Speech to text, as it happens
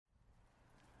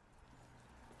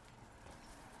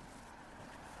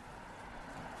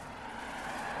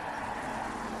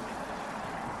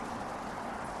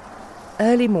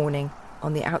early morning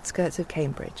on the outskirts of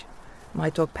Cambridge.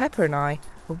 My dog Pepper and I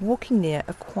were walking near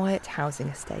a quiet housing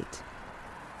estate.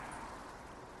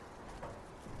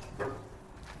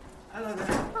 Hello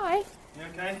there. Hi. You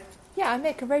okay? Yeah, I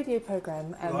make a radio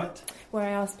programme Right. where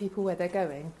I ask people where they're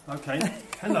going. Okay.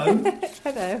 Hello.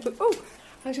 Hello. Oh,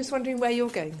 I was just wondering where you're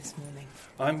going this morning.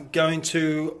 I'm going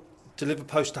to deliver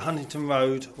post to Huntington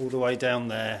Road all the way down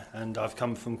there, and I've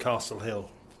come from Castle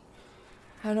Hill.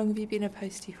 How long have you been a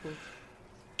postie for?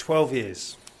 12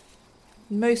 years.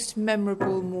 Most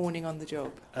memorable morning on the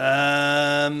job?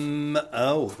 That's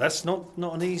not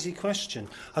an easy question.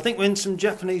 I think when some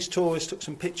Japanese tourists took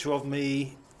some picture of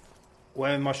me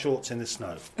wearing my shorts in the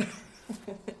snow.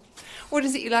 What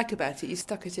is it you like about it? You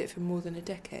stuck at it for more than a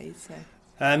decade, so...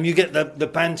 You get the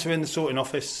banter in the sorting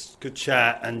office, good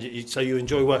chat, and so you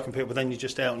enjoy working with people, but then you're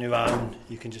just out on your own.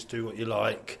 You can just do what you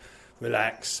like,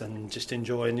 relax and just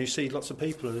enjoy, and you see lots of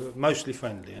people who are mostly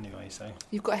friendly anyway. So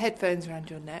you've got headphones around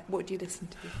your neck. What do you listen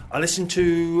to? I listen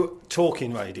to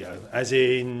talking radio, as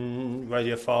in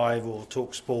Radio 5 or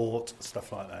Talk Sport,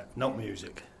 stuff like that, not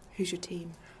music. Who's your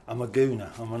team? I'm a Gooner.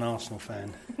 I'm an Arsenal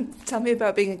fan. Tell me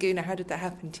about being a Gooner. How did that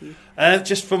happen to you?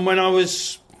 Just from when I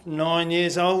was 9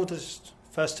 years old.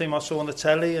 First team I saw on the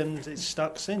telly, and it's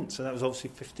stuck since. So that was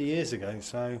obviously 50 years ago.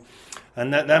 So,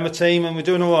 and they're my team, and we're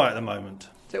doing all right at the moment.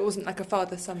 So it wasn't like a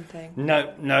father-son thing?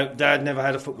 No, Dad never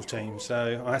had a football team,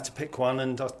 so I had to pick one,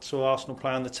 and I saw Arsenal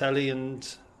play on the telly, and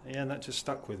yeah, that just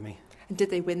stuck with me. And did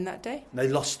they win that day? They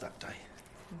lost that day.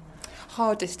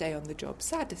 Hardest day on the job,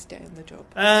 saddest day on the job?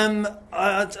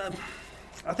 I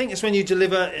think it's when you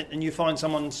deliver and you find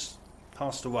someone's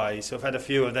passed away. So I've had a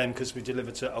few of them because we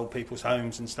deliver to old people's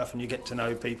homes and stuff, and you get to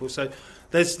know people. So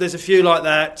there's a few like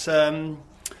that.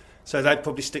 So they'd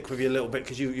probably stick with you a little bit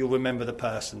because you'll remember the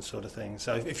person, sort of thing.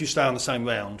 So if you stay on the same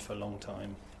round for a long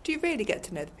time. Do you really get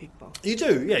to know the people? You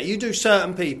do, yeah. You do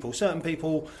certain people. Certain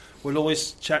people will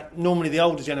always chat, normally the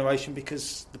older generation,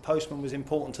 because the postman was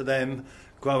important to them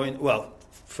growing,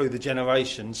 through the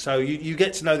generations. So you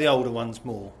get to know the older ones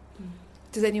more.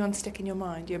 Does anyone stick in your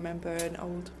mind? Do you remember an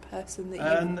old person that you...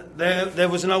 And there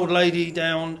was an old lady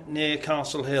down near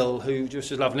Castle Hill who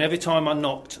just was lovely. Every time I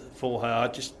knocked for her,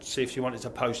 I'd just see if she wanted a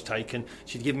post taken.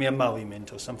 She'd give me a Murray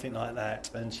mint or something like that.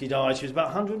 And she died. She was about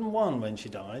 101 when she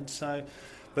died.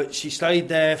 But she stayed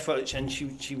there and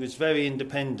she was very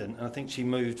independent. And I think she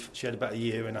moved. She had about a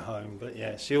year in a home. But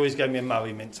yeah, she always gave me a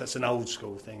Murray mint. That's an old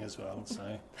school thing as well.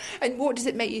 So. And what does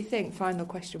it make you think? Final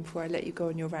question before I let you go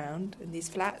on your round in these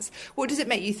flats. What does it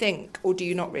make you think, or do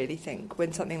you not really think,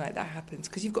 when something like that happens?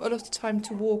 Because you've got a lot of time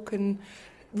to walk and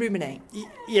ruminate.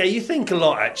 Yeah, you think a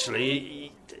lot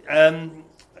actually.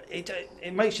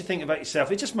 It makes you think about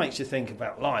yourself. It just makes you think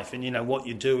about life and, what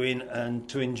you're doing, and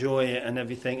to enjoy it and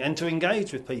everything, and to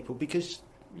engage with people, because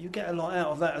you get a lot out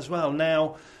of that as well.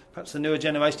 Now, perhaps the newer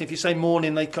generation, if you say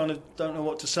morning, they kind of don't know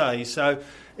what to say. So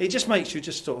it just makes you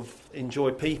just sort of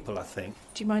enjoy people, I think.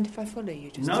 Do you mind if I follow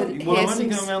you? No, I'm only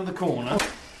going around the corner.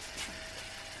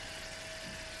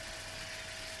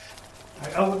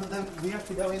 We have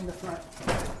to go in the flat.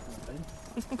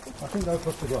 I can go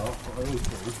across the grass, but I always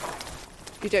do.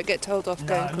 You don't get told off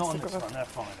going across the not on this grass? one, they're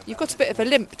fine. You've got a bit of a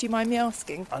limp, do you mind me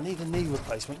asking? I need a knee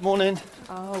replacement. Morning.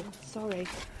 Oh, sorry.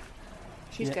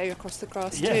 She's going across the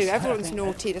grass too. Yes, Everyone's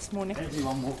naughty this morning.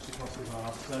 Everyone walks across the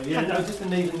grass. So yeah, no, just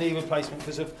need a knee replacement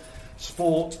because of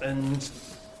sport and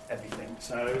everything.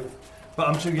 So, but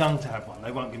I'm too young to have one.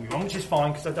 They won't get me wrong, which is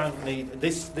fine because I don't need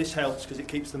this. This helps because it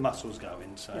keeps the muscles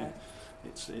going. So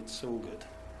it's all good.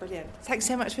 Brilliant. Thanks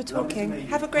so much for talking.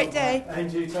 Have a great day.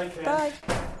 And you take care. Bye.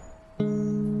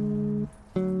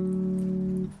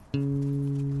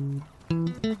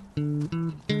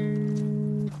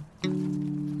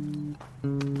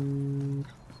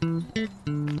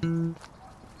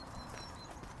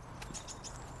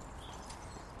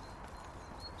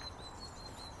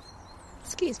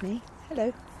 Excuse me.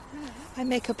 Hello. I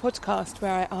make a podcast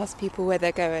where I ask people where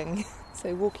they're going.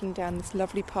 So walking down this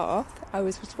lovely path, I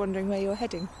was just wondering where you're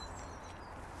heading.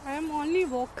 I am only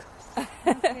walk.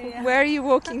 Okay, yeah. Where are you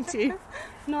walking to?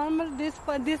 Normal, this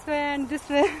way and this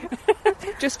way.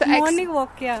 Just for morning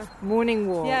walk, yeah. Morning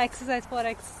walk. Yeah, exercise.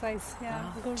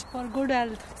 Yeah, good for good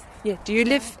health. Yeah. Do you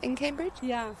live in Cambridge?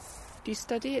 Yeah. Do you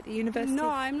study at the university? No,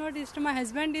 I'm not. My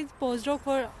husband is postdoc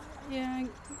for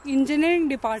engineering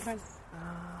department.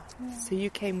 Yeah. So you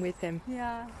came with him?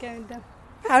 Yeah, came with them.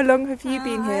 How long have you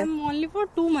been here? I'm only for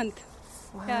 2 months.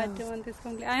 Wow. Yeah, 2 months is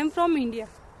complete. I am from India.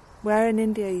 Where in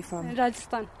India are you from?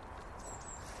 Rajasthan.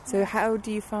 So how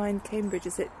do you find Cambridge?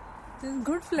 Is it It's a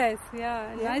good place,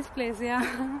 yeah. Nice place,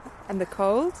 yeah. And the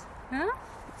cold? Huh?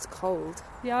 It's cold.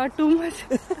 Yeah, too much.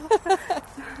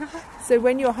 So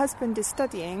when your husband is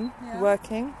studying, Yeah.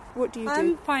 working, what do you I'm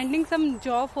do? finding some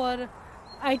job for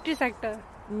IT sector.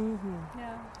 Mm-hmm.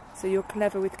 Yeah. So you're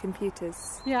clever with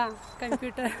computers. Yeah,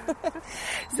 computer.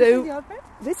 So This is your pet?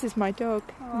 this is my dog.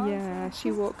 Oh, Yeah, so-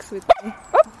 she walks with me.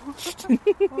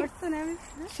 What's the name?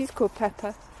 She's called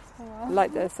Pepper, Wow.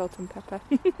 like the salt and pepper.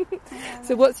 Yeah,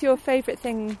 So what's your favourite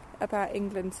thing about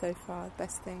England so far?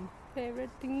 Best thing? favorite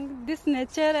thing, this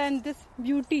nature and this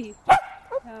beauty.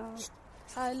 Yeah.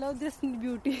 I love this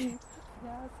beauty.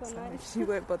 Yeah, so nice. She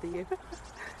won't bother you.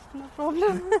 No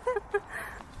problem.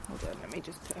 Hold on, let me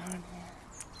just put her on here.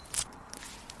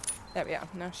 There we are.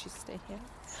 Now she's stay here.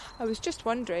 I was just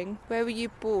wondering, where were you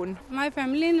born? My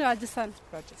family in Rajasthan.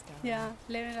 Rajasthan. Yeah,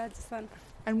 live in Rajasthan.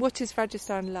 And what is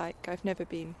Rajasthan like? I've never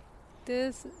been.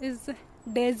 This is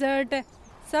desert.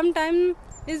 Sometimes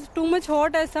is too much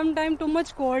hot and sometimes too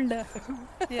much cold.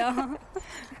 Yeah.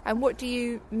 And what do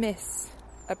you miss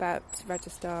about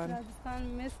Rajasthan?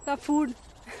 Rajasthan miss the food.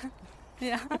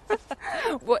 Yeah.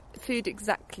 What food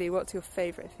exactly? What's your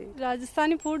favourite food?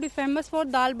 Rajasthani food is famous for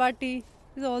dal bati.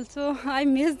 Is also I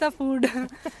miss the food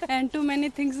and too many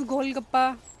things.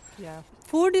 Golgappa. Yeah.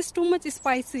 Food is too much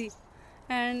spicy,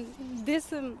 and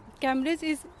this Cambridge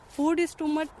is food is too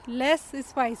much less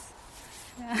spice.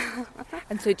 Yeah.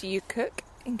 And so do you cook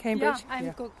in Cambridge? Yeah,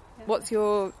 I'm cook. Yeah. What's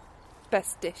your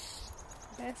best dish?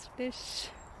 Best dish?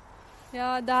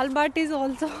 Yeah, dal bati is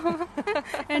also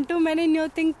and too many new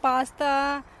things.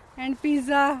 Pasta and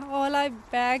pizza. All I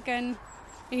bake and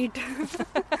eat.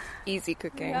 Easy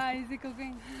cooking. Yeah, easy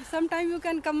cooking. Sometimes you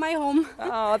can come my home.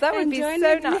 Oh, that would And be join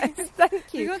so with me. nice.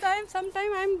 Thank you. Because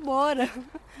sometimes I'm bored.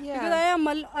 Because I Yeah. am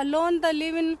alone. The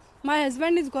live in. My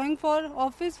husband is going for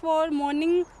office for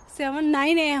morning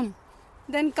 9 a.m.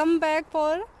 Then come back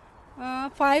for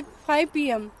 5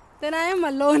 p.m. Then I am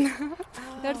alone.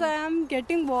 That's why I am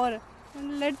getting bored.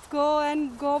 And let's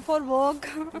go for walk.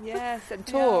 Yes, and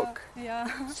talk.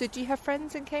 Yeah. So do you have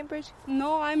friends in Cambridge?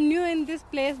 No, I'm new in this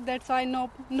place. That's why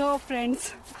no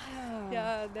friends. Oh.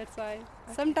 Yeah, that's why.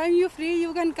 Sometime you free,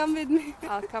 you can come with me.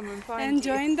 I'll come and find And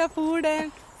you. join the food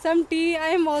and some tea. I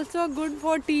am also good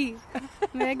for tea.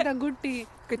 Make the good tea.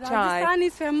 Good chai. Rajasthan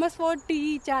is famous for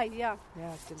tea, chai. Yeah,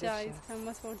 Yeah, it's chai is delicious.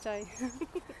 famous for chai.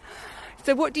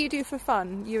 So what do you do for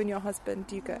fun, you and your husband?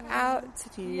 Do you go out?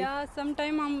 Do you... Yeah,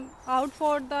 sometime I'm out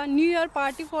for the New Year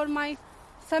party for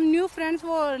some new friends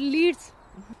for Leeds.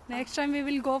 Next time we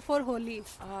will go for Holi.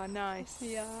 Oh, nice.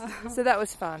 Yeah, So that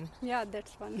was fun. yeah,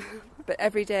 that's fun. But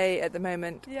every day at the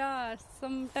moment, Yeah,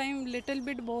 sometime little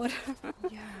bit more.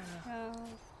 yeah,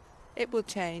 it will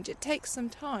change. It takes some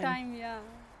time. Time, yeah.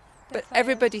 But That's why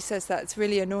everybody says that. It's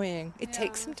really annoying. It Yeah.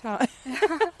 takes some time.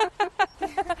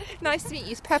 Nice to meet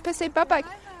you. Pepper, say bye-bye.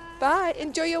 Bye.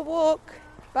 Enjoy your walk.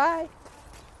 Bye.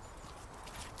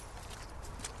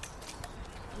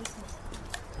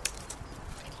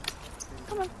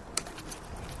 Come on.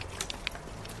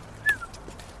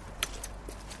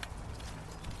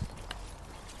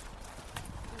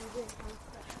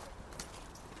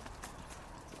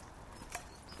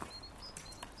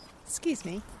 Excuse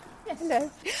me. Yes. Hello.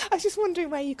 I was just wondering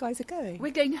where you guys are going.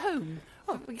 We're going home.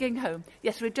 Oh, we're going home.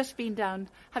 Yes, we've just been down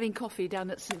having coffee down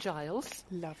at St Giles,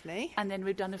 Lovely. and then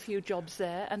we've done a few jobs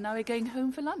there, and now we're going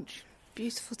home for lunch.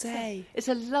 Beautiful day. It's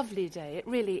a lovely day, it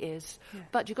really is. Yeah.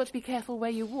 But you've got to be careful where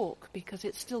you walk because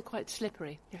it's still quite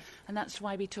slippery. Yeah. And that's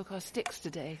why we took our sticks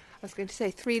today. I was going to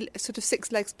say sort of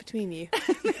 6 legs between you.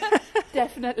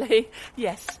 Definitely,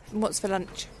 yes. And what's for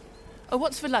lunch? Oh,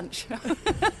 what's for lunch?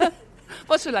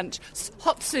 What's for lunch?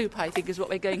 Hot soup, I think, is what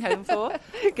we're going home for.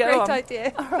 Go Great on.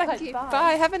 idea. All right, Thank you. bye.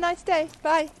 Bye. Have a nice day.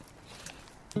 Bye.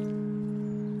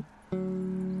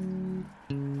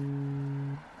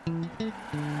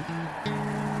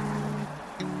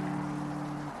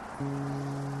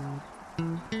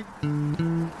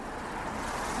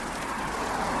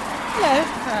 Hello.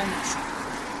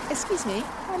 Thanks. Excuse me.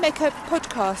 I make a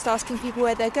podcast asking people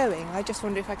where they're going. I just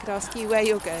wonder if I could ask you where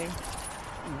you're going.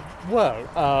 Well,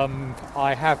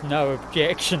 I have no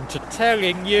objection to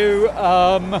telling you.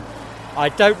 I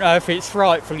don't know if it's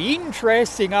frightfully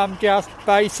interesting. I'm just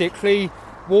basically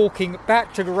walking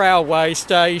back to the railway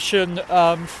station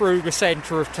through the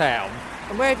centre of town.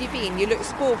 And where have you been? You look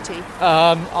sporty.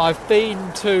 I've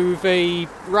been to the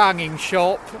running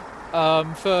shop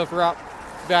further up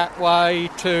that way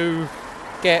to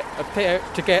get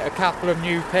a couple of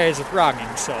new pairs of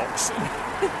running socks.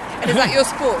 And is that your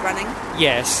sport, running?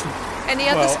 Yes. Any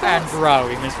other Well, sports? and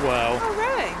rowing as well. Oh,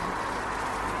 rowing.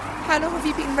 How long have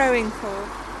you been rowing for?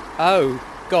 Oh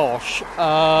gosh,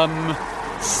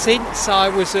 Since I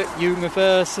was at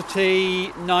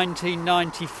university,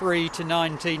 1993 to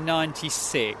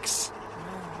 1996.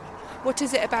 What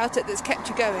is it about it that's kept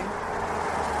you going?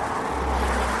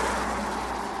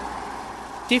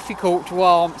 Difficult to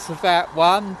answer that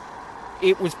one.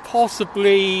 It was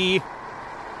possibly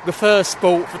the first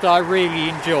sport that I really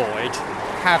enjoyed,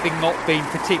 having not been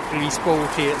particularly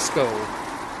sporty at school.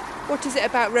 What is it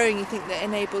about rowing you think that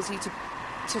enables you to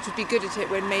sort of be good at it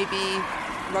when maybe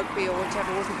rugby or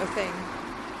whatever wasn't the thing?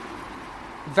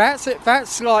 That's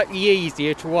slightly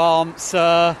easier to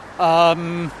answer.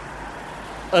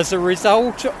 As a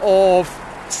result of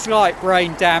slight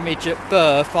brain damage at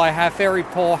birth, I have very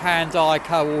poor hand-eye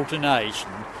coordination,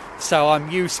 so I'm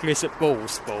useless at ball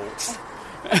sports.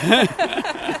 Do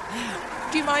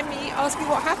you mind me asking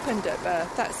what happened at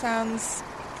birth? That sounds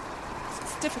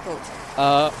difficult.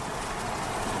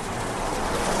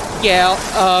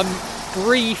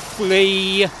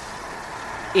 Briefly,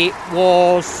 it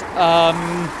was,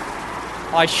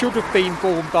 I should have been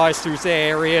born by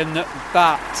caesarean,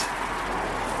 but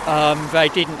they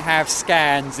didn't have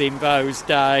scans in those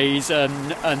days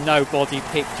and nobody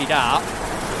picked it up.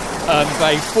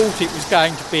 They thought it was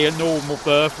going to be a normal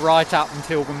birth right up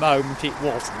until the moment it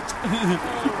wasn't.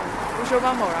 Was your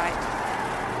mum all right?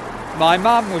 My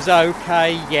mum was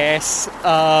okay, yes,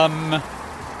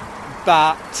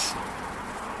 but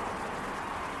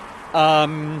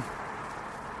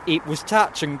it was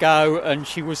touch and go, and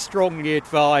she was strongly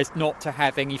advised not to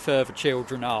have any further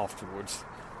children afterwards.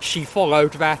 She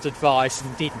followed that advice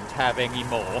and didn't have any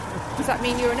more. Does that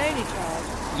mean you're an only child?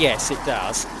 Yes, it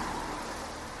does.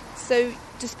 So,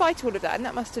 despite all of that, and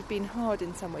that must have been hard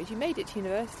in some ways, you made it to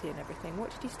university and everything. What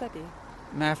did you study?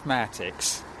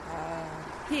 Mathematics.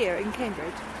 Here, in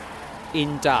Cambridge?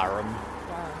 In Durham.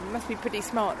 Wow, you must be pretty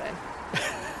smart then.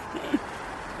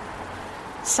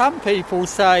 Some people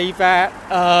say that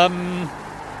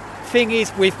thing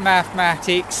is with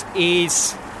mathematics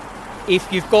is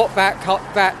if you've got that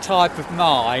type of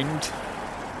mind,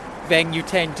 then you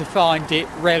tend to find it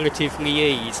relatively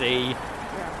easy.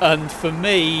 Yeah. And for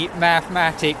me,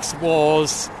 mathematics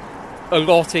was a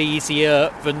lot easier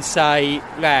than, say,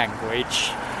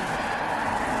 language.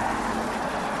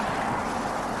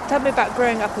 Tell me about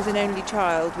growing up as an only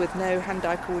child with no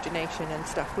hand-eye coordination and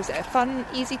stuff. Was it a fun,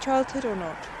 easy childhood or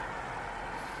not?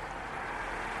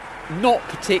 Not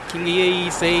particularly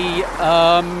easy.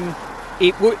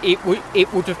 It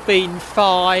would have been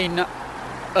fine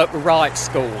at the right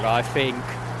school, I think.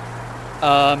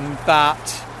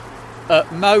 But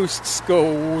at most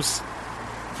schools,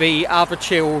 the other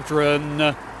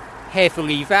children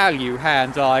heavily value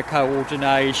hand-eye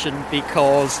coordination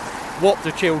because what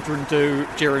the children do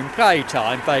during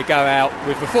playtime, they go out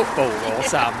with a football or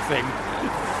something.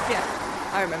 Yeah,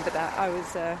 I remember that. I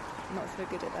was not so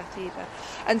good at that either.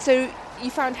 And so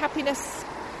you found happiness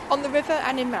on the river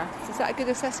and in maths. Is that a good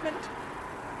assessment?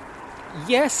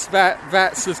 Yes,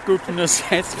 that's as good an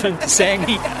assessment as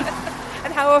any.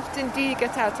 And how often do you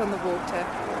get out on the water?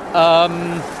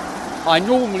 I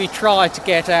normally try to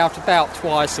get out about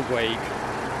twice a week.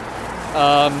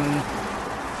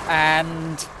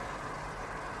 And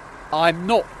I'm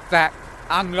not that,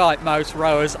 unlike most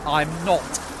rowers, I'm not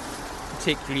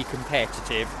particularly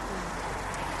competitive.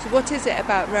 So what is it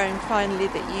about rowing finally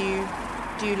that you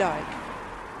do like?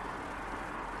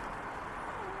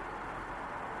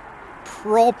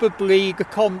 Probably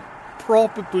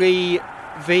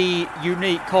the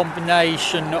unique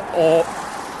combination of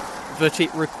that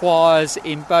it requires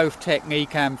in both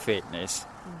technique and fitness.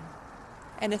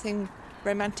 Anything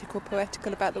romantic or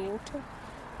poetical about the water?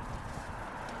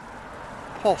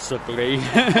 Possibly.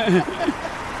 Thank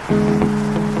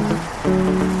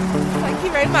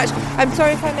you very much. I'm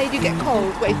sorry if I made you get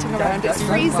cold waiting around. It's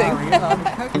freezing.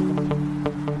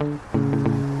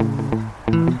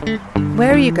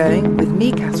 Where Are You Going? With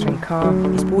me, Catherine Carr,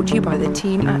 is brought to you by the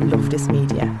team at Loftus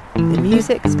Media. The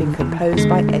music has been composed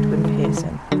by Edwin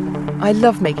Pearson. I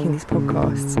love making these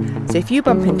podcasts, so if you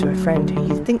bump into a friend who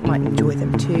you think might enjoy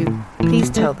them too,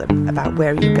 please tell them about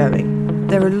Where Are You Going?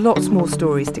 There are lots more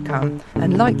stories to come,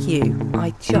 and like you,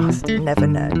 I just never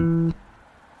know.